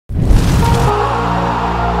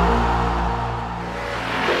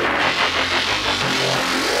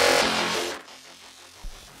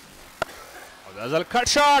Nazal cut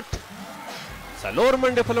shot. Salor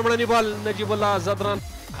mande falmani ball Najibullah Zadran.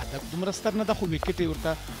 هدف دومره ستر نه ده خو وکټ یې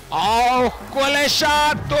ورته او کولې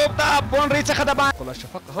شاټ توپ د باونډري څخه د باندې کولا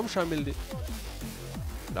شفق هم شامل دي.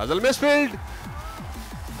 Nazal misfield.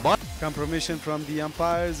 Confirmation from the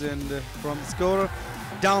umpires and from the scorer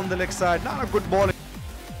down the leg side. Not a good ball.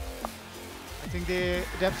 I think they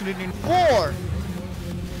absolutely need 4.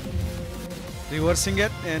 Reversing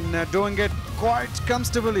it and doing it quite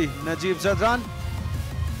comfortably. Najib Zadran.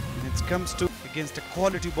 And it comes to against a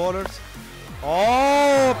quality bowlers.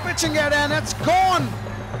 Oh, pitching it and it's gone.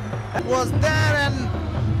 It was there and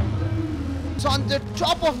it's on the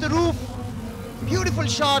top of the roof. Beautiful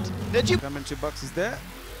shot. Najib. Commentary box is there,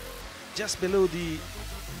 just below the.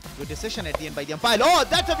 Good decision at the end by the umpire. Oh,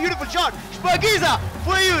 that's a beautiful shot. Speenghar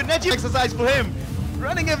for you. Najib exercise for him.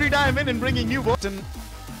 Running every time in and bringing new balls.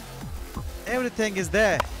 Everything is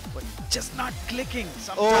there, but just not clicking.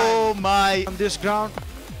 Oh my! On this ground.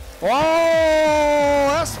 Oh,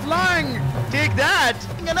 that's flying. Take that.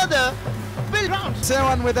 Another big round.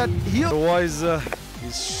 7 with that heel. Otherwise,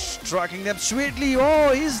 he's striking them sweetly.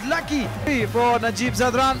 Oh, he's lucky for Najib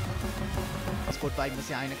Zadran. Scored by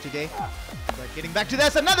Mr. Ainak today. But getting back to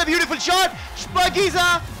this, another beautiful shot.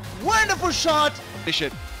 Speenghar, wonderful shot. Finish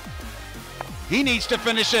it. He needs to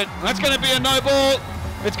finish it. That's going to be a no ball.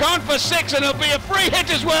 It's gone for 6 and it'll be a free hit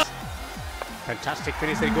as well. Fantastic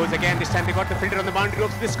finish. There he goes again. This time they got the fielder on the boundary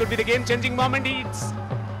ropes. This could be the game-changing moment.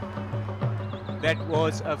 That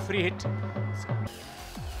was a free hit.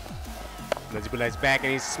 Najibullah is back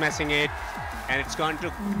and he's smashing it, and it's going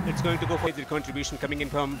to go for the contribution coming in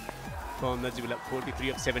from Najibullah, 43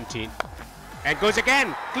 of 17, and goes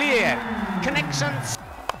again. Clear connections,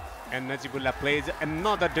 and Najibullah plays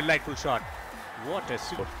another delightful shot. What a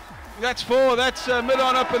super! That's 4. That's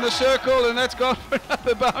mid-on up in the circle, and that's gone for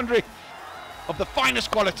another boundary of the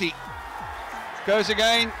finest quality. Goes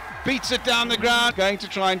again, beats it down the ground, going to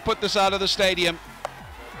try and put this out of the stadium.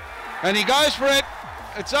 And he goes for it.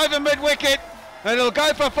 It's over mid-wicket, and it'll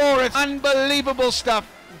go for 4. It's unbelievable stuff,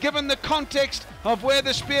 given the context of where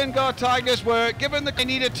the Speenghar Tigers were, given that they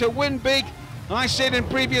needed to win big. I said in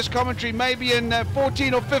previous commentary, maybe in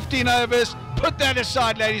 14 or 15 overs. Put that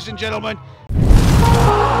aside, ladies and gentlemen.